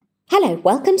Hello,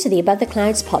 welcome to the Above the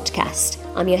Clouds podcast.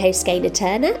 I'm your host, Gaynor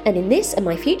Turner, and in this and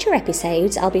my future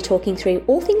episodes, I'll be talking through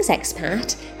all things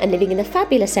expat and living in the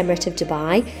fabulous Emirate of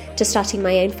Dubai, to starting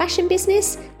my own fashion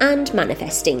business and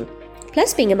manifesting,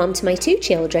 plus being a mum to my 2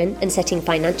 children and setting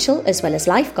financial as well as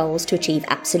life goals to achieve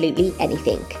absolutely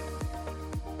anything.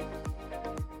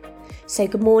 So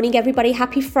good morning, everybody.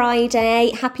 Happy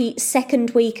Friday. Happy second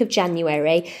week of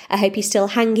January. I hope you're still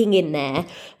hanging in there.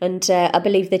 And I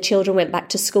believe the children went back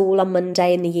to school on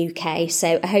Monday in the UK.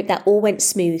 So I hope that all went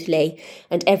smoothly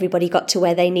and everybody got to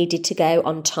where they needed to go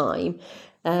on time.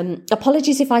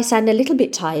 Apologies if I sound a little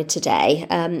bit tired today.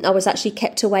 I was actually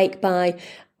kept awake by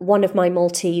one of my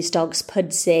Maltese dogs,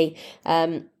 Pudsey.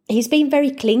 He's been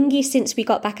very clingy since we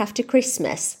got back after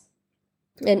Christmas.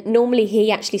 And normally he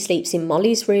actually sleeps in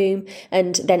Molly's room,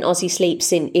 and then Ozzy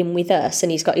sleeps in with us,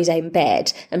 and he's got his own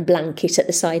bed and blanket at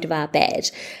the side of our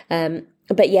bed.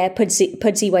 But yeah,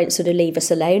 Pudsey won't sort of leave us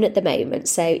alone at the moment,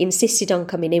 so insisted on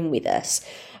coming in with us,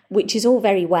 which is all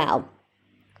very well.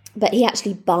 But he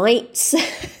actually bites,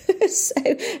 so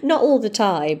not all the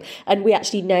time. And we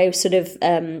actually know sort of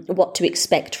what to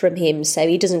expect from him, so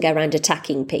he doesn't go around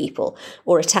attacking people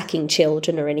or attacking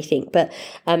children or anything. But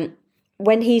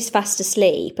when he's fast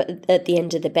asleep at the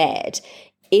end of the bed,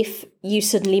 if you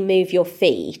suddenly move your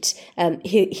feet,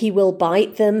 he will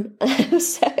bite them.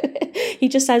 So he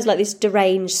just sounds like this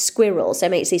deranged squirrel. So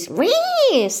it makes this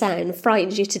wee sound,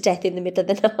 frightens you to death in the middle of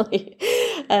the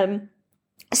night.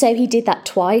 So he did that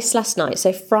twice last night,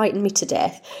 so frightened me to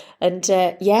death. And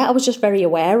I was just very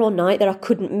aware all night that I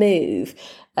couldn't move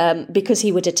because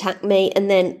he would attack me. And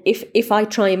then if I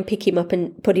try and pick him up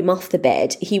and put him off the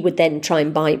bed, he would then try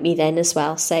and bite me then as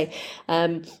well. So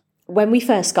when we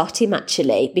first got him,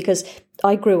 actually, because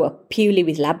I grew up purely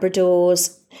with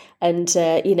Labradors and,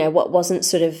 what wasn't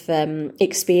sort of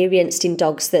experienced in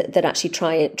dogs that actually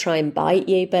try and bite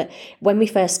you. But when we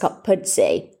first got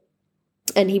Pudsey,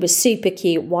 and he was super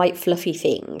cute, white fluffy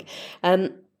thing,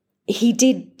 he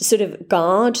did sort of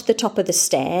guard the top of the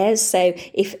stairs. So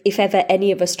if ever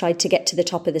any of us tried to get to the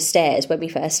top of the stairs when we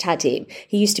first had him,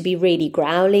 he used to be really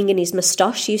growling and his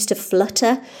moustache used to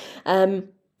flutter. And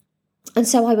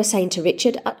so I was saying to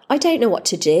Richard, I don't know what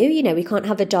to do. We can't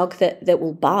have a dog that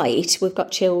will bite. We've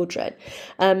got children.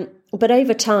 But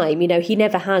over time, he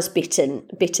never has bitten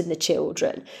the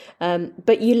children.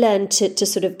 But you learn to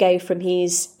sort of go from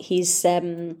his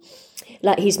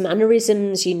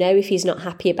mannerisms, if he's not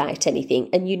happy about anything,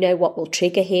 and what will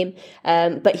trigger him.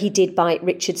 But he did bite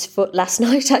Richard's foot last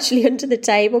night, actually, under the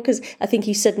table, because I think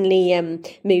he suddenly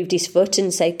moved his foot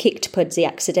and so kicked Pudsey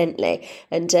accidentally.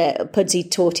 And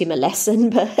Pudsey taught him a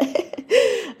lesson.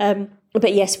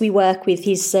 But yes, we work with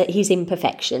his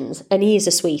imperfections, and he is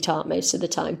a sweetheart most of the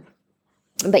time.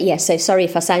 But yes, so sorry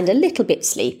if I sound a little bit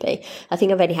sleepy. I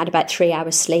think I've only had about 3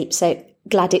 hours sleep, so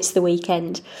glad it's the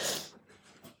weekend.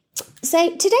 So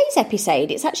today's episode,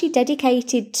 it's actually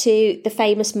dedicated to the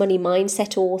famous money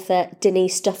mindset author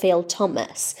Denise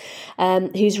Duffield-Thomas,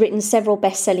 who's written several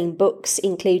best-selling books,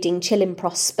 including Chill and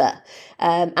Prosper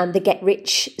and the Get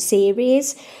Rich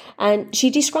series. And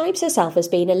she describes herself as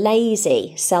being a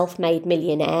lazy, self-made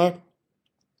millionaire.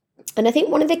 And I think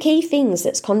one of the key things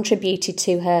that's contributed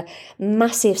to her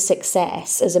massive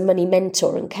success as a money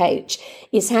mentor and coach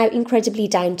is how incredibly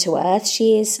down to earth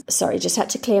she is. Sorry, just had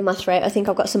to clear my throat. I think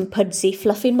I've got some Pudsey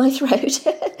fluff in my throat.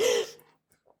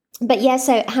 But yeah,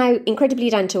 so how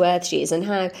incredibly down to earth she is, and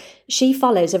how she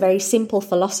follows a very simple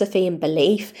philosophy and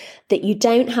belief that you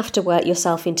don't have to work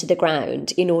yourself into the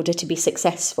ground in order to be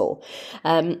successful.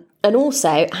 And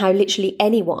also how literally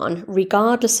anyone,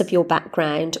 regardless of your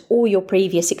background or your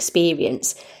previous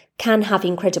experience, can have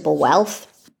incredible wealth.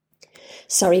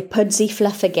 Sorry, Pudsey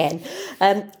fluff again.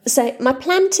 So my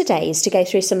plan today is to go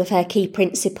through some of her key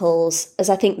principles, as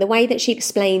I think the way that she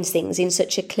explains things in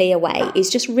such a clear way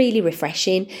is just really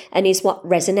refreshing and is what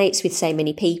resonates with so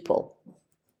many people.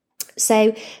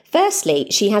 So firstly,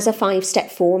 she has a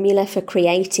 5-step formula for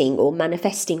creating or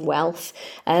manifesting wealth.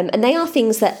 And they are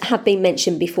things that have been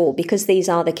mentioned before because these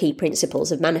are the key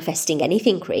principles of manifesting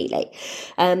anything really.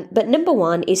 But number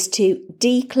 1 is to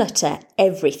declutter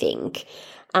everything.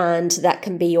 And that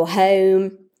can be your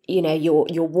home,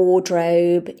 your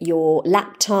wardrobe, your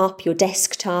laptop, your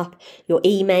desktop, your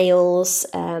emails,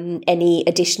 any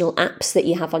additional apps that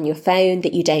you have on your phone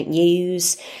that you don't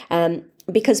use.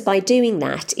 Because by doing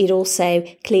that, it also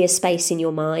clears space in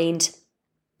your mind,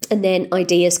 and then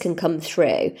ideas can come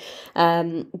through.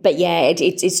 But yeah,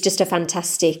 it's just a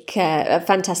fantastic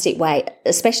way,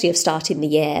 especially of starting the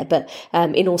year, but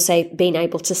in also being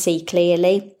able to see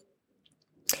clearly.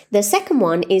 The second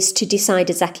one is to decide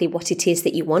exactly what it is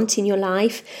that you want in your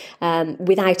life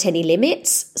without any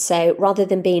limits. So rather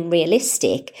than being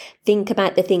realistic, think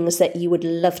about the things that you would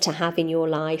love to have in your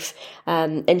life.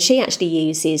 And she actually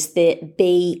uses the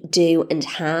be, do and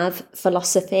have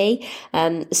philosophy.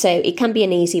 So it can be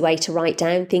an easy way to write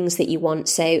down things that you want.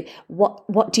 So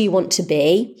what do you want to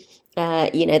be?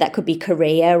 That could be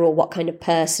career, or what kind of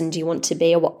person do you want to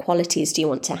be, or what qualities do you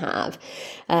want to have?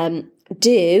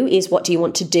 Do is what do you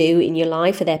want to do in your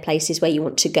life? Are there places where you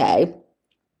want to go?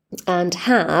 And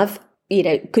have,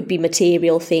 could be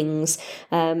material things.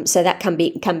 So that can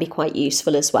be quite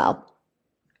useful as well.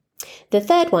 The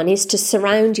third one is to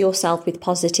surround yourself with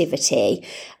positivity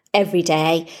every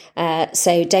day.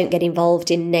 So don't get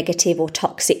involved in negative or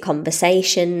toxic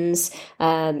conversations.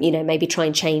 Maybe try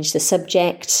and change the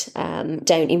subject.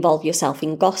 Don't involve yourself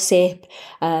in gossip.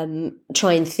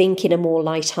 Try and think in a more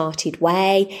light-hearted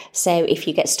way. So if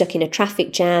you get stuck in a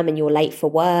traffic jam and you're late for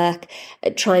work,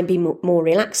 try and be more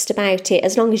relaxed about it.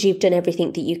 As long as you've done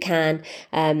everything that you can,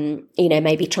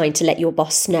 maybe trying to let your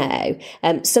boss know.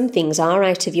 Some things are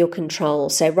out of your control.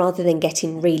 So rather than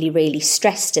getting really, really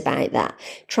stressed about that,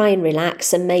 try and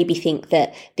relax and maybe think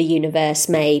that the universe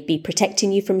may be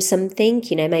protecting you from something.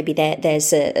 Maybe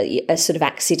there's a sort of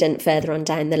accident further on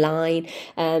down the line.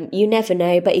 You never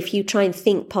know, but if you try and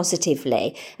think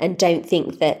positively and don't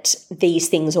think that these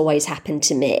things always happen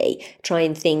to me, try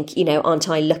and think, aren't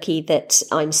I lucky that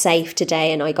I'm safe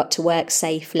today and I got to work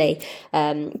safely?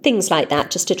 Things like that,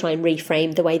 just to try and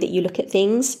reframe the way that you look at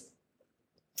things.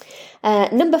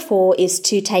 Number 4 is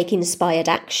to take inspired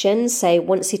action. So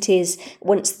once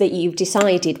that you've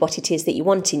decided what it is that you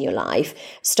want in your life,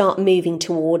 start moving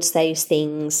towards those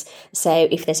things. So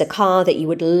if there's a car that you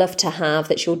would love to have,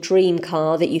 that's your dream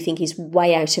car that you think is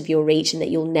way out of your reach and that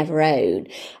you'll never own,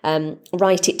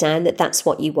 write it down that's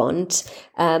what you want,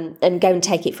 and go and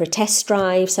take it for a test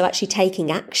drive. So actually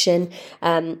taking action.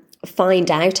 Find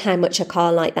out how much a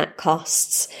car like that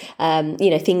costs,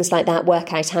 things like that,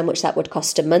 work out how much that would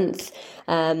cost a month,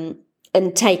 and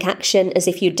take action as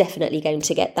if you're definitely going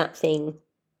to get that thing.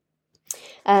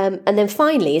 And then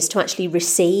finally is to actually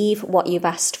receive what you've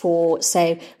asked for.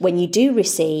 So when you do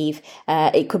receive,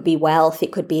 it could be wealth,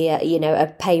 it could be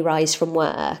a pay rise from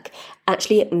work.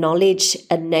 Actually acknowledge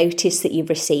and notice that you've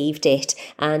received it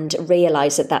and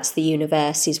realise that that's the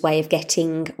universe's way of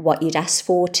getting what you'd asked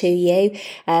for to you.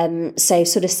 So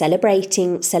sort of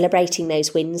celebrating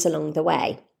those wins along the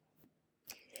way.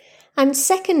 And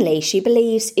secondly, she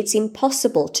believes it's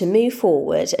impossible to move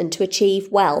forward and to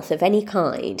achieve wealth of any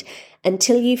kind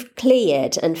until you've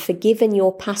cleared and forgiven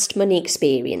your past money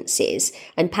experiences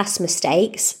and past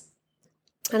mistakes.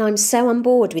 And I'm so on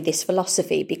board with this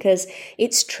philosophy because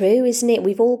it's true, isn't it?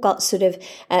 We've all got sort of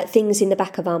things in the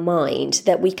back of our mind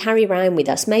that we carry around with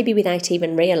us, maybe without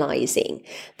even realising,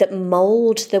 that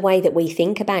mould the way that we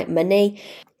think about money.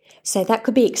 So that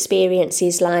could be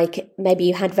experiences like maybe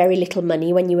you had very little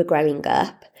money when you were growing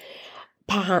up.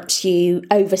 Perhaps you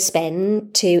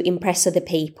overspend to impress other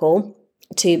people,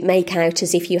 to make out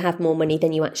as if you have more money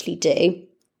than you actually do.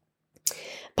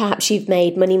 Perhaps you've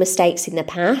made money mistakes in the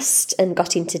past and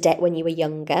got into debt when you were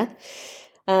younger.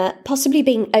 Possibly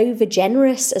being over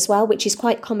generous as well, which is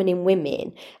quite common in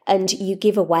women, and you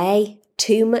give away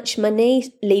too much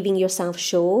money, leaving yourself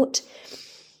short.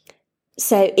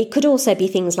 So it could also be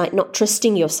things like not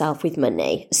trusting yourself with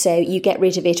money. So you get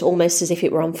rid of it almost as if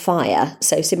it were on fire.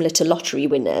 So similar to lottery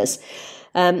winners.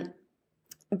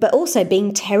 But also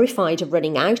being terrified of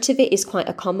running out of it is quite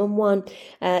a common one.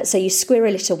 So you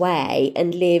squirrel it away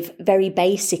and live very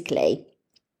basically,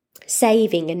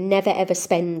 saving and never ever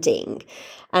spending,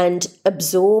 and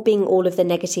absorbing all of the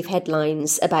negative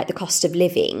headlines about the cost of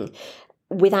living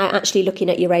without actually looking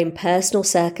at your own personal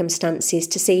circumstances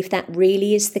to see if that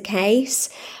really is the case.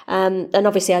 And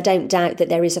obviously I don't doubt that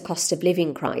there is a cost of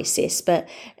living crisis, but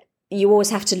you always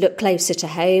have to look closer to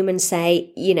home and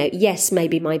say, yes,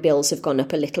 maybe my bills have gone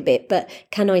up a little bit, but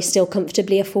can I still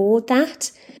comfortably afford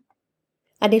that?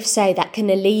 And if so, that can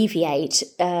alleviate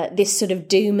this sort of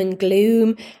doom and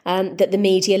gloom that the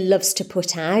media loves to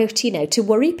put out, to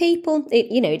worry people.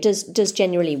 It does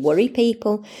generally worry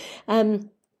people.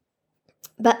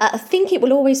 But I think it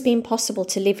will always be impossible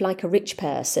to live like a rich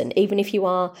person, even if you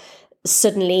are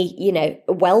suddenly,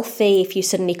 wealthy, if you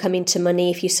suddenly come into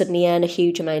money, if you suddenly earn a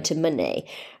huge amount of money,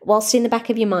 whilst in the back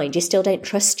of your mind, you still don't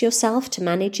trust yourself to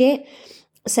manage it.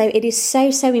 So it is so,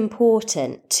 so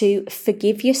important to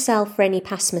forgive yourself for any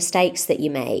past mistakes that you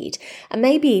made, and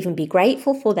maybe even be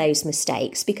grateful for those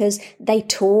mistakes because they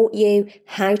taught you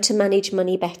how to manage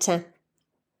money better.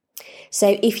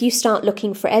 So if you start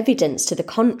looking for evidence to the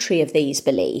contrary of these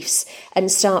beliefs and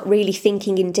start really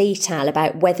thinking in detail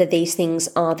about whether these things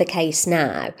are the case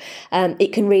now,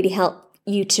 it can really help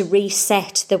you to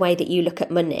reset the way that you look at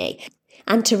money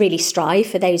and to really strive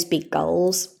for those big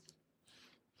goals.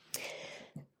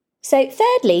 So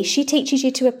thirdly, she teaches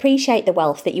you to appreciate the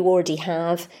wealth that you already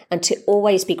have and to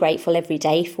always be grateful every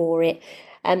day for it.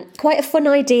 Quite a fun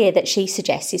idea that she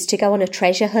suggests is to go on a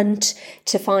treasure hunt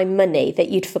to find money that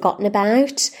you'd forgotten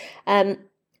about. And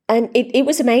it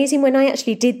was amazing when I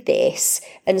actually did this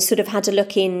and sort of had a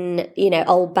look in,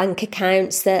 old bank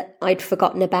accounts that I'd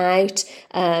forgotten about,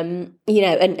 and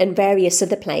various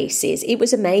other places. It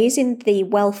was amazing the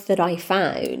wealth that I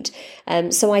found.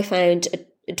 So I found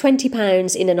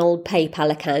 £20 in an old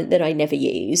PayPal account that I never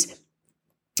use.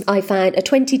 I found a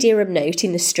 20 dirham note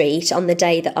in the street on the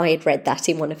day that I had read that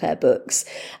in one of her books.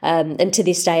 And to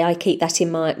this day, I keep that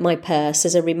in my purse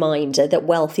as a reminder that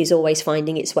wealth is always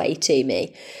finding its way to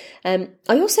me. I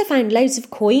also found loads of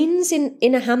coins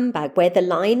in a handbag where the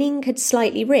lining had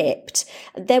slightly ripped.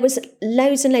 There was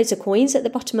loads and loads of coins at the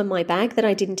bottom of my bag that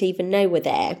I didn't even know were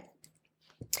there.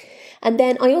 And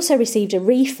then I also received a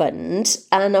refund,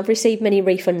 and I've received many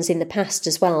refunds in the past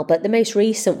as well, but the most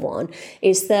recent one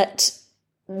is that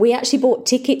we actually bought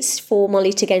tickets for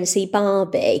Molly to go and see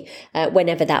Barbie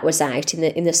whenever that was out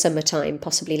in the summertime,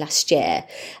 possibly last year.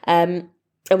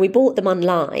 And we bought them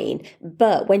online,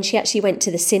 but when she actually went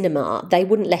to the cinema, they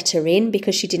wouldn't let her in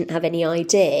because she didn't have any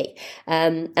ID.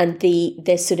 And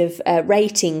the sort of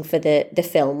rating for the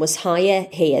film was higher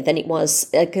here than it was,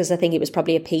 because I think it was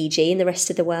probably a PG in the rest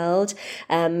of the world.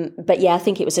 But yeah, I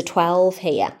think it was a 12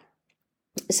 here.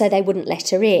 So they wouldn't let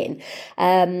her in.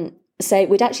 So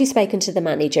we'd actually spoken to the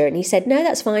manager and he said, no,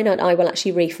 that's fine. I will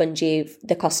actually refund you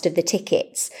the cost of the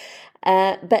tickets.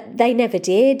 But they never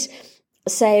did.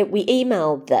 So we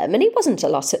emailed them, and it wasn't a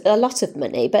lot of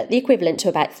money, but the equivalent to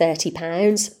about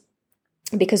 £30,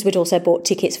 because we'd also bought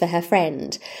tickets for her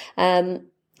friend. And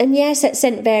yes, it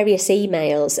sent various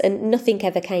emails and nothing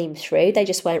ever came through. They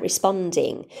just weren't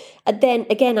responding. And then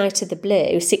again, out of the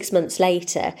blue, 6 months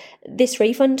later, this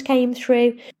refund came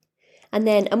through. And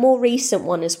then a more recent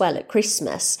one as well at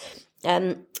Christmas,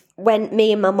 when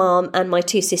me and my mum and my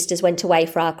two sisters went away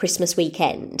for our Christmas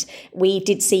weekend, we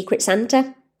did Secret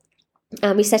Santa.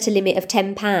 And we set a limit of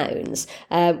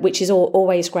 £10, which is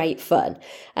always great fun.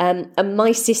 And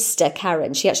my sister,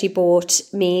 Karen, she actually bought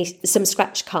me some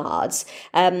scratch cards,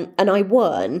 and I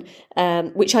won,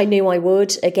 which I knew I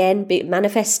would, again, be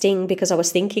manifesting because I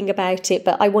was thinking about it,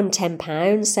 but I won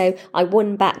 £10. So I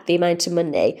won back the amount of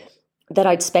money that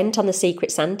I'd spent on the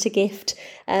Secret Santa gift.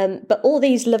 But all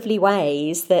these lovely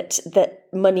ways that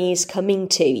money is coming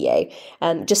to you,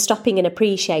 just stopping and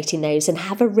appreciating those, and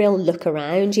have a real look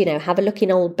around, have a look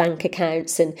in old bank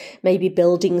accounts and maybe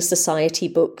building society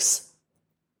books,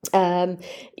 and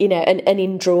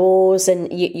in drawers,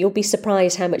 and you'll be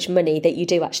surprised how much money that you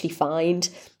do actually find.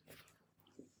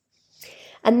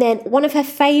 And then one of her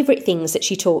favourite things that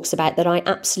she talks about that I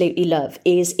absolutely love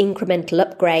is incremental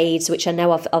upgrades, which I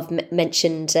know I've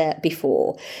mentioned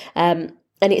before. And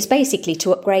it's basically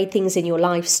to upgrade things in your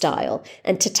lifestyle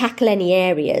and to tackle any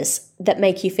areas that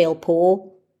make you feel poor.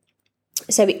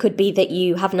 So it could be that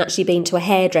you haven't actually been to a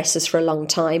hairdresser's for a long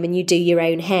time and you do your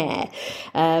own hair.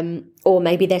 Or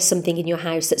maybe there's something in your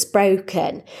house that's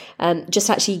broken.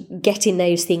 Just actually getting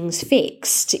those things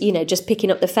fixed, just picking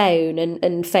up the phone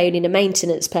and phoning a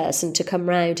maintenance person to come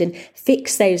round and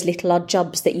fix those little odd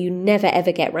jobs that you never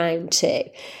ever get round to.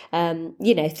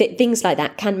 Things like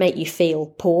that can make you feel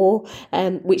poor,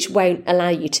 which won't allow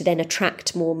you to then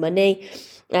attract more money.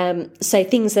 So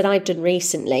things that I've done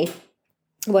recently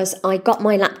was I got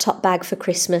my laptop bag for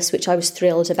Christmas, which I was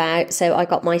thrilled about. So I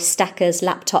got my Stackers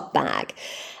laptop bag.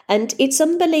 And it's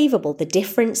unbelievable the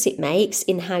difference it makes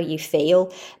in how you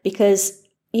feel, because,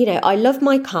 I love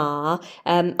my car.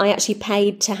 I actually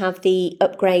paid to have the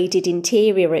upgraded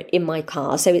interior in my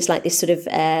car. So it's like this sort of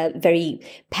very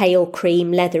pale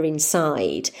cream leather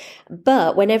inside.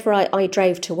 But whenever I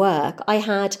drove to work, I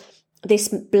had this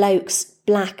bloke's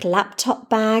black laptop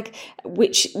bag,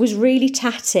 which was really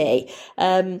tatty.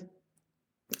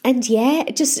 And yeah,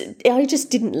 I just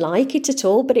didn't like it at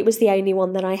all, but it was the only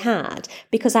one that I had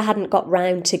because I hadn't got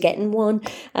round to getting one.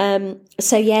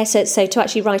 So to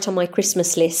actually write on my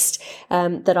Christmas list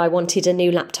that I wanted a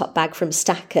new laptop bag from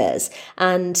Stackers,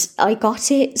 and I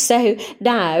got it. So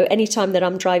now, anytime that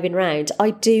I'm driving around,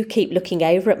 I do keep looking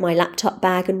over at my laptop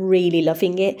bag and really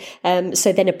loving it.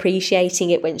 So then appreciating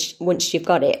it once you've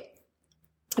got it.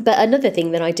 But another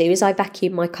thing that I do is I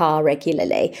vacuum my car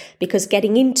regularly, because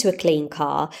getting into a clean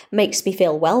car makes me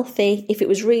feel wealthy. If it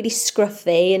was really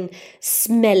scruffy and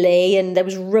smelly and there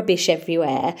was rubbish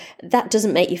everywhere, that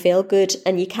doesn't make you feel good,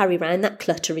 and you carry around that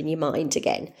clutter in your mind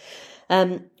again.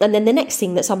 And then the next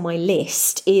thing that's on my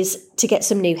list is to get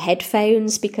some new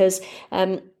headphones, because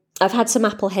I've had some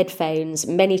Apple headphones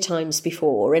many times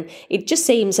before, and it just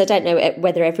seems, I don't know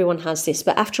whether everyone has this,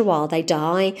 but after a while they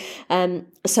die.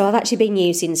 So I've actually been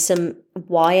using some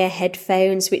wire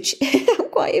headphones, which I'm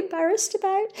quite embarrassed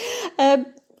about.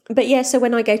 But yeah, so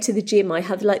when I go to the gym, I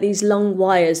have like these long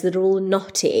wires that are all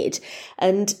knotted,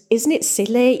 and isn't it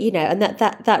silly, and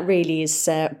that really is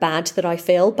bad, that I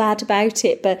feel bad about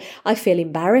it, but I feel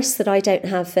embarrassed that I don't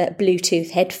have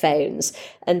Bluetooth headphones,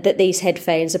 and that these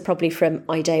headphones are probably from,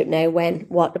 I don't know when,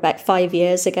 about 5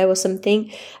 years ago or something.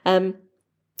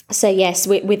 So yes,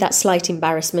 with that slight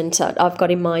embarrassment, I've got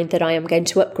in mind that I am going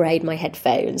to upgrade my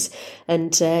headphones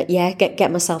and get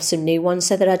myself some new ones,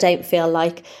 so that I don't feel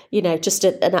like, just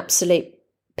an absolute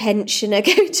pensioner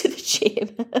going to the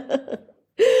gym.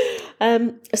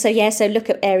 So look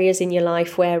at areas in your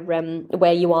life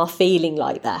where you are feeling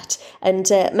like that,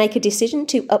 and make a decision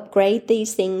to upgrade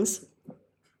these things.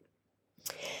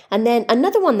 And then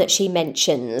another one that she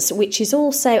mentions, which is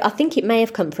also, I think it may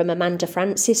have come from Amanda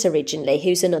Francis originally,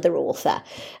 who's another author,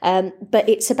 but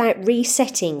it's about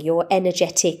resetting your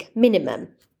energetic minimum.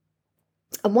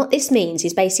 And what this means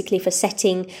is basically for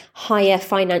setting higher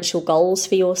financial goals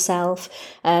for yourself.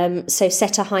 So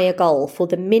set a higher goal for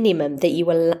the minimum that you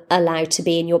will allow to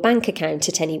be in your bank account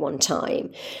at any one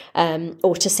time,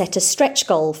 or to set a stretch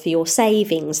goal for your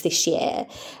savings this year.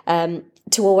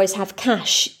 To always have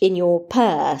cash in your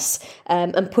purse,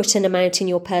 and put an amount in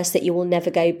your purse that you will never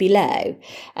go below.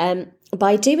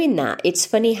 By doing that, it's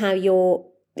funny how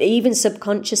even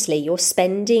subconsciously, your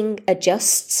spending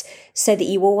adjusts so that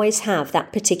you always have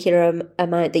that particular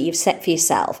amount that you've set for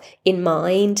yourself in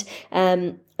mind.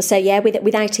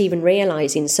 Without even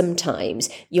realising, sometimes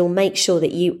you'll make sure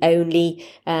that you only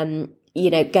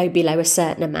go below a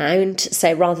certain amount.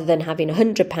 So rather than having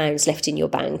 £100 left in your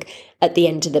bank at the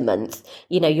end of the month,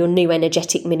 your new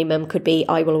energetic minimum could be,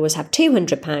 I will always have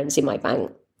 £200 in my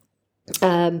bank.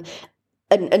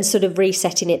 And sort of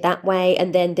resetting it that way,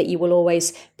 and then that you will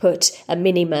always put a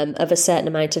minimum of a certain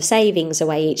amount of savings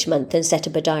away each month and set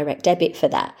up a direct debit for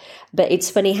that. But it's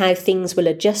funny how things will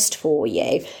adjust for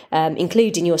you,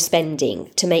 including your spending,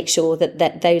 to make sure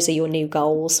that those are your new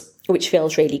goals, which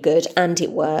feels really good and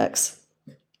it works.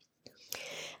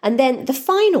 And then the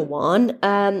final one,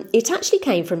 it actually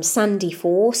came from Sandy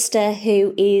Forster,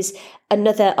 who is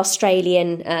another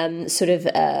Australian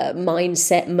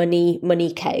mindset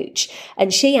money coach.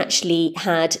 And she actually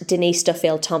had Denise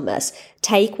Duffield-Thomas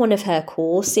take one of her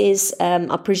courses,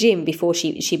 I presume before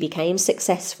she became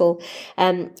successful.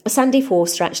 Sandy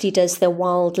Forster actually does the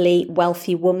Wildly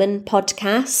Wealthy Woman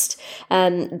podcast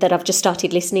that I've just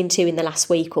started listening to in the last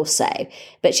week or so.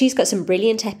 But she's got some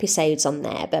brilliant episodes on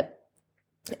there. But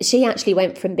she actually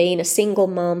went from being a single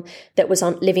mum that was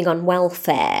living on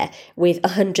welfare with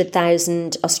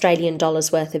 100,000 Australian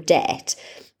dollars worth of debt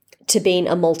to being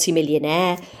a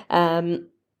multimillionaire. And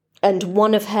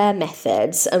one of her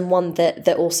methods, and one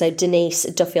that also Denise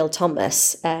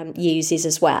Duffield-Thomas uses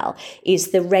as well,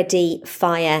 is the Ready,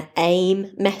 Fire,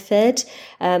 Aim method.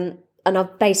 And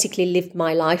I've basically lived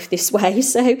my life this way.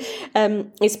 So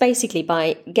it's basically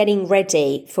by getting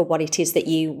ready for what it is that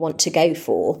you want to go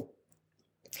for.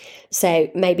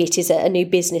 So maybe it is a new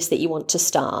business that you want to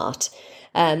start,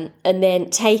 and then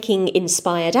taking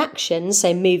inspired action.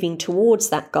 So moving towards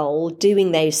that goal,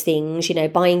 doing those things,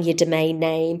 buying your domain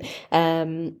name,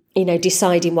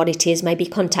 deciding what it is, maybe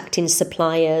contacting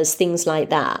suppliers, things like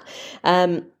that.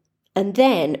 And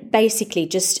then basically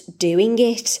just doing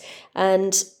it.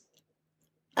 And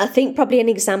I think probably an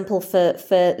example for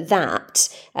that,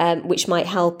 which might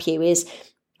help you, is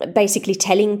basically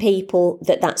telling people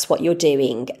that that's what you're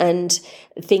doing. And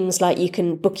things like, you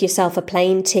can book yourself a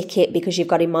plane ticket because you've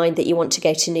got in mind that you want to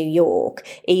go to New York,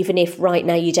 even if right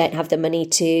now you don't have the money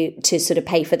to sort of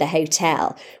pay for the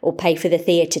hotel or pay for the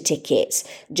theatre tickets,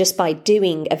 just by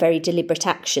doing a very deliberate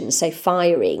action. So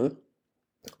firing,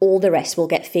 all the rest will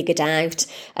get figured out.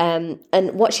 And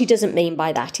what she doesn't mean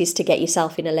by that is to get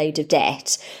yourself in a load of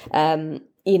debt.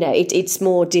 It's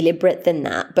more deliberate than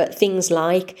that. But things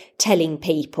like telling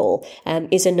people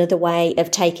is another way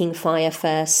of taking fire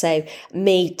first. So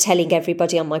me telling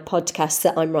everybody on my podcast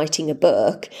that I'm writing a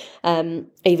book,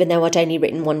 even though I'd only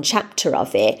written one chapter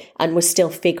of it and was still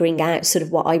figuring out sort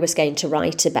of what I was going to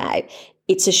write about,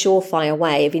 it's a surefire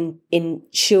way of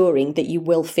ensuring that you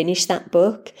will finish that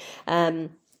book.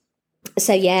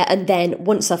 So yeah, and then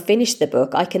once I've finished the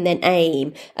book, I can then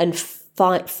aim and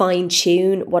fine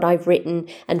tune what I've written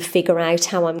and figure out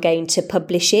how I'm going to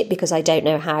publish it, because I don't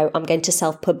know how I'm going to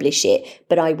self-publish it,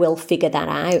 but I will figure that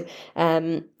out.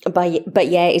 But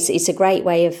yeah, it's a great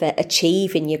way of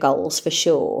achieving your goals for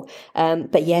sure.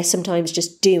 But yeah, sometimes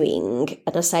just doing,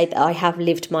 and I say that I have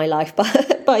lived my life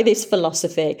by this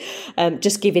philosophy,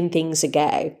 just giving things a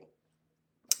go.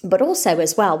 But also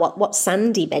as well, what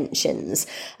Sandy mentions,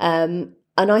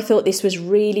 and I thought this was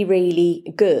really,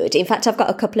 really good. In fact, I've got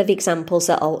a couple of examples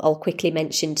that I'll quickly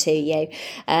mention to you.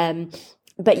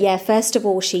 But yeah, first of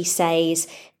all, she says,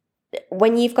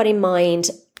 when you've got in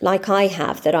mind, like I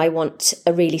have, that I want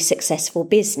a really successful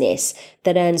business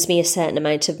that earns me a certain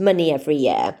amount of money every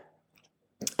year,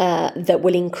 that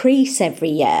will increase every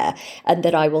year, and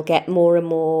that I will get more and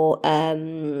more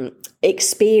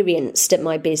experienced at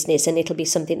my business, and it'll be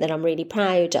something that I'm really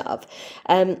proud of.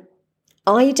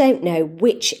 I don't know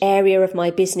which area of my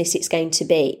business it's going to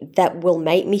be that will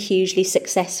make me hugely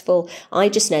successful. I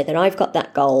just know that I've got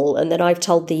that goal, and that I've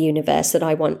told the universe that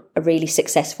I want a really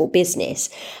successful business.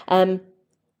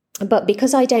 But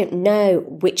because I don't know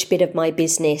which bit of my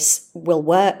business will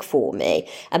work for me,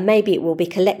 and maybe it will be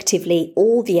collectively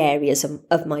all the areas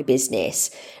of my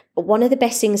business, one of the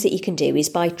best things that you can do is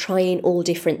by trying all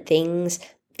different things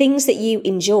that you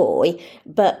enjoy,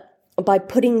 but by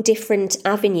putting different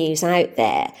avenues out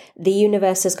there, the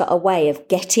universe has got a way of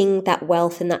getting that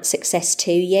wealth and that success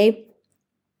to you.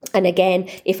 And again,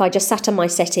 if I just sat on my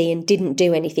settee and didn't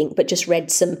do anything, but just read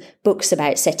some books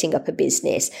about setting up a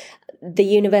business, the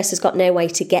universe has got no way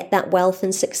to get that wealth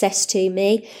and success to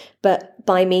me. But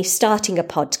by me starting a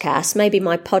podcast, maybe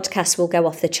my podcast will go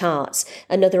off the charts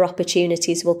and other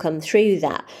opportunities will come through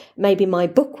that. Maybe my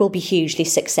book will be hugely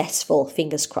successful,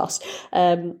 fingers crossed.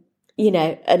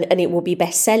 And it will be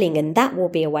best selling, and that will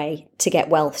be a way to get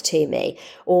wealth to me.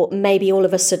 Or maybe all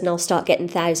of a sudden I'll start getting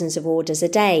thousands of orders a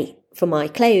day for my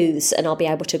clothes, and I'll be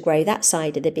able to grow that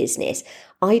side of the business.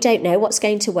 I don't know what's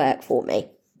going to work for me.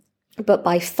 But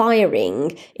by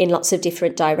firing in lots of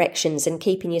different directions and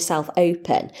keeping yourself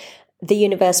open, the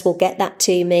universe will get that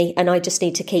to me, and I just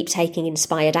need to keep taking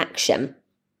inspired action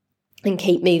and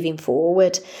keep moving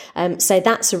forward. So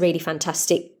that's a really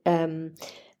fantastic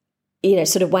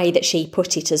sort of way that she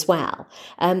put it as well.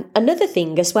 Another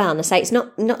thing as well, and I say it's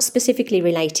not specifically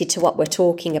related to what we're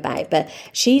talking about, but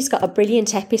she's got a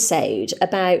brilliant episode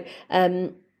about,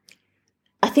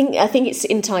 I think it's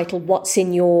entitled "What's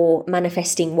in Your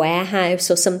Manifesting Warehouse"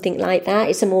 or something like that.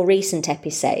 It's a more recent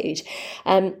episode.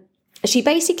 She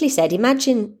basically said,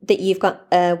 imagine that you've got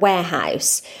a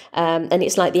warehouse, and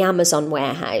it's like the Amazon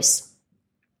warehouse.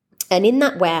 And in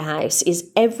that warehouse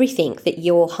is everything that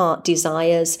your heart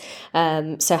desires.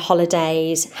 So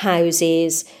holidays,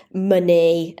 houses,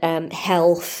 money,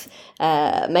 health,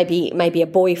 maybe a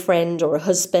boyfriend or a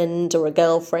husband or a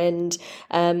girlfriend.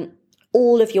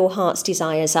 All of your heart's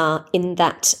desires are in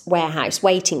that warehouse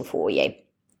waiting for you.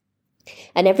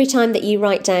 And every time that you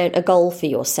write down a goal for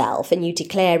yourself and you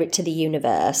declare it to the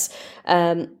universe,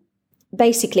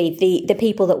 basically the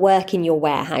people that work in your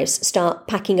warehouse start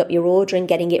packing up your order and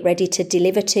getting it ready to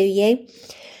deliver to you.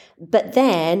 But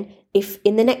then if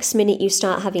in the next minute you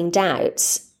start having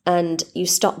doubts and you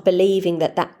stop believing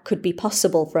that could be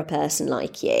possible for a person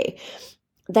like you,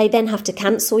 they then have to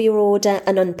cancel your order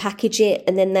and unpackage it,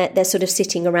 and then they're sort of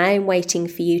sitting around waiting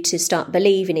for you to start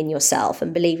believing in yourself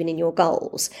and believing in your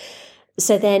goals.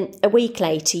 So then a week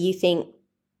later you think,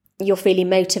 you're feeling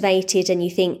motivated and you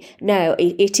think, no,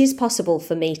 it is possible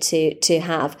for me to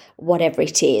have whatever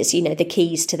it is, the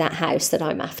keys to that house that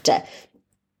I'm after.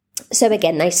 So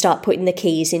again, they start putting the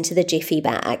keys into the jiffy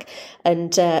bag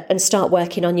and start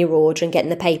working on your order and getting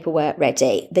the paperwork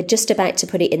ready. They're just about to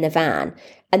put it in the van.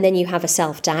 And then you have a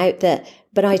self-doubt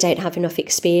but I don't have enough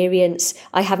experience.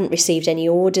 I haven't received any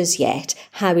orders yet.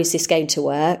 How is this going to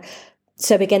work?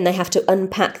 So again, they have to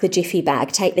unpack the jiffy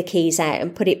bag, take the keys out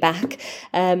and put it back.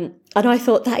 And I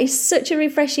thought that is such a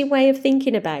refreshing way of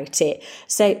thinking about it.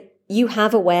 So you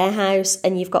have a warehouse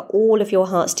and you've got all of your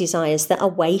heart's desires that are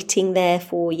waiting there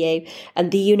for you.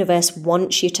 And the universe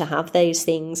wants you to have those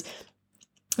things.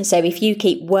 So if you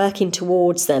keep working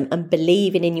towards them and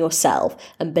believing in yourself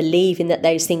and believing that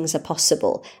those things are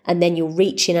possible, and then you're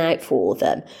reaching out for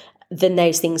them, then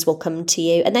those things will come to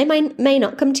you. And they may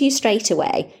not come to you straight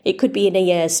away. It could be in a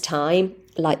year's time,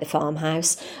 like the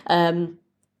farmhouse.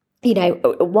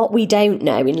 what we don't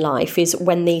know in life is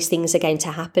when these things are going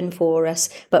to happen for us.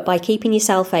 But by keeping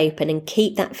yourself open and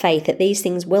keep that faith that these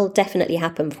things will definitely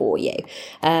happen for you,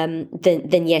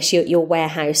 then yes, your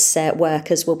warehouse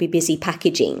workers will be busy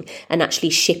packaging and actually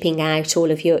shipping out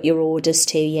all of your orders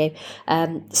to you.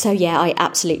 So yeah, I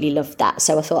absolutely loved that.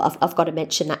 So I thought I've got to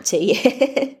mention that to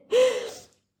you.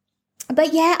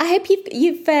 But yeah, I hope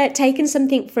you've taken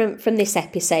something from this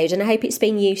episode, and I hope it's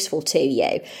been useful to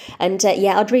you. And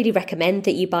yeah, I'd really recommend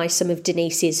that you buy some of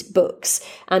Denise's books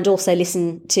and also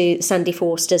listen to Sandy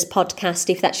Forster's podcast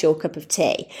if that's your cup of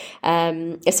tea.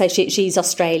 So she's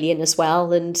Australian as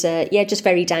well, and yeah, just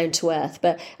very down to earth.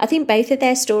 But I think both of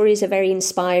their stories are very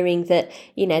inspiring. That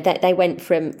that they went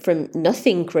from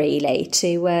nothing really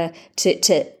to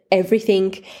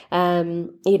everything,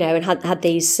 and had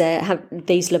these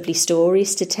lovely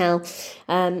stories to tell.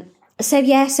 So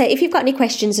if you've got any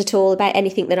questions at all about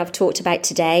anything that I've talked about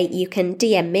today, you can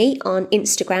DM me on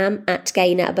Instagram at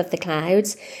Gainer Above the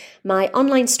Clouds. My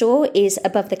online store is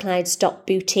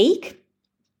abovetheclouds.boutique.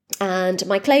 And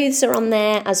my clothes are on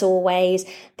there as always.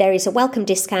 There is a welcome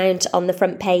discount on the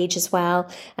front page as well.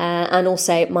 And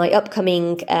also my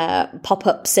upcoming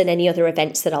pop-ups and any other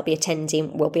events that I'll be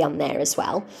attending will be on there as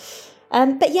well.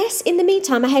 But yes, in the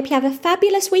meantime, I hope you have a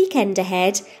fabulous weekend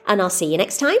ahead, and I'll see you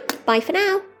next time. Bye for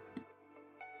now.